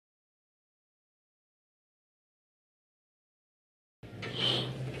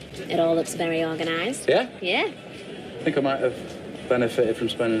It all looks very organised. Yeah? Yeah. I think I might have benefited from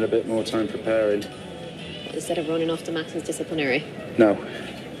spending a bit more time preparing. Instead of running off to Max's disciplinary. No.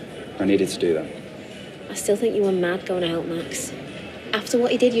 I needed to do that. I still think you were mad going to help Max. After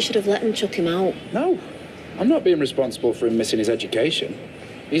what he did, you should have let him chuck him out. No. I'm not being responsible for him missing his education.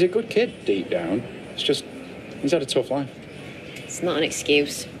 He's a good kid, deep down. It's just, he's had a tough life. It's not an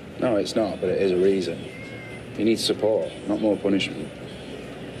excuse. No, it's not, but it is a reason. He needs support, not more punishment.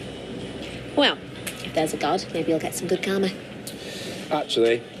 Well, if there's a God, maybe you'll get some good karma.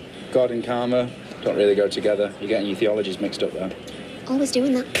 Actually, God and karma don't really go together. You're getting your theologies mixed up there. Always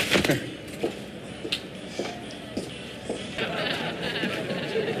doing that.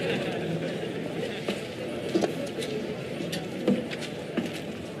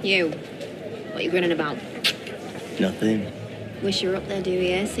 You. What are you grinning about? Nothing. Wish you were up there, do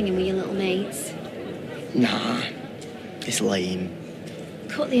you? Singing with your little mates? Nah. It's lame.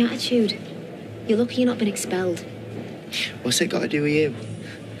 Cut the attitude. You're lucky you're not been expelled. What's it got to do with you?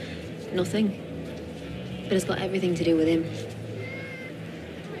 Nothing. But it's got everything to do with him.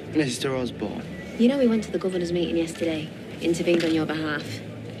 Mr. Osborne. You know we went to the governor's meeting yesterday. Intervened on your behalf.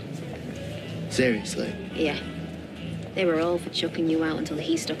 Seriously? Yeah. They were all for chucking you out until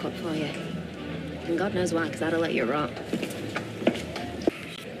he stuck up for you. And God knows why, because I'd have let you rot. Are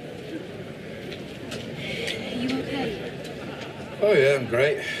you okay? Oh, yeah, I'm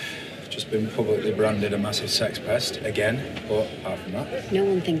great. Just been publicly branded a massive sex pest, again. But apart from that... No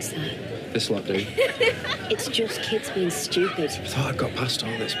one thinks that. This lot do. It's just kids being stupid. I thought I'd got past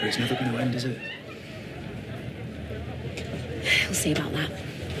all this, but it's never going to end, is it? We'll see about that.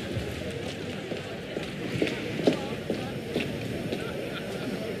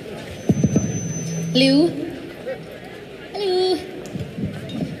 Hello? Hello?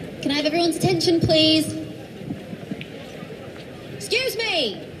 Can I have everyone's attention, please? Excuse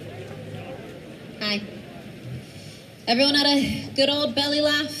me! Hi. Everyone had a good old belly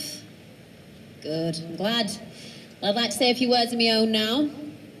laugh? Good, I'm glad. Well, I'd like to say a few words of my own now.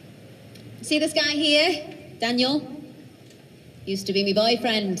 See this guy here? Daniel? Used to be my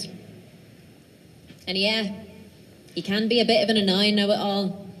boyfriend. And yeah, he can be a bit of an annoying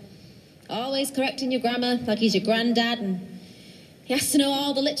know-it-all. Always correcting your grammar like he's your granddad, and he has to know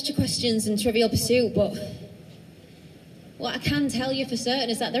all the literature questions and Trivial Pursuit, but what I can tell you for certain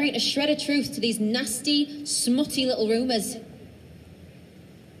is that there ain't a shred of truth to these nasty, smutty little rumours.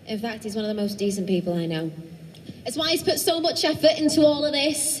 In fact, he's one of the most decent people I know. It's why he's put so much effort into all of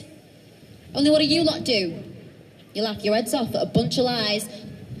this. Only what do you lot do? You laugh your heads off at a bunch of lies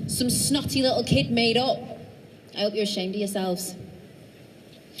some snotty little kid made up. I hope you're ashamed of yourselves.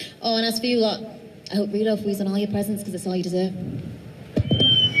 Oh, and as for you lot, I hope Rudolph wheezes on all your presents because it's all you deserve.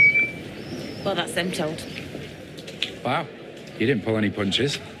 Well, that's them told. Wow. You didn't pull any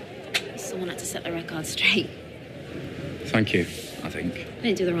punches. Someone had to set the record straight. Thank you, I think. I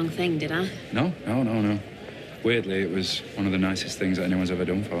didn't do the wrong thing, did I? No. Weirdly, it was one of the nicest things that anyone's ever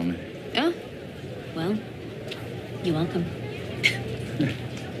done for me. Oh? Well, you're welcome.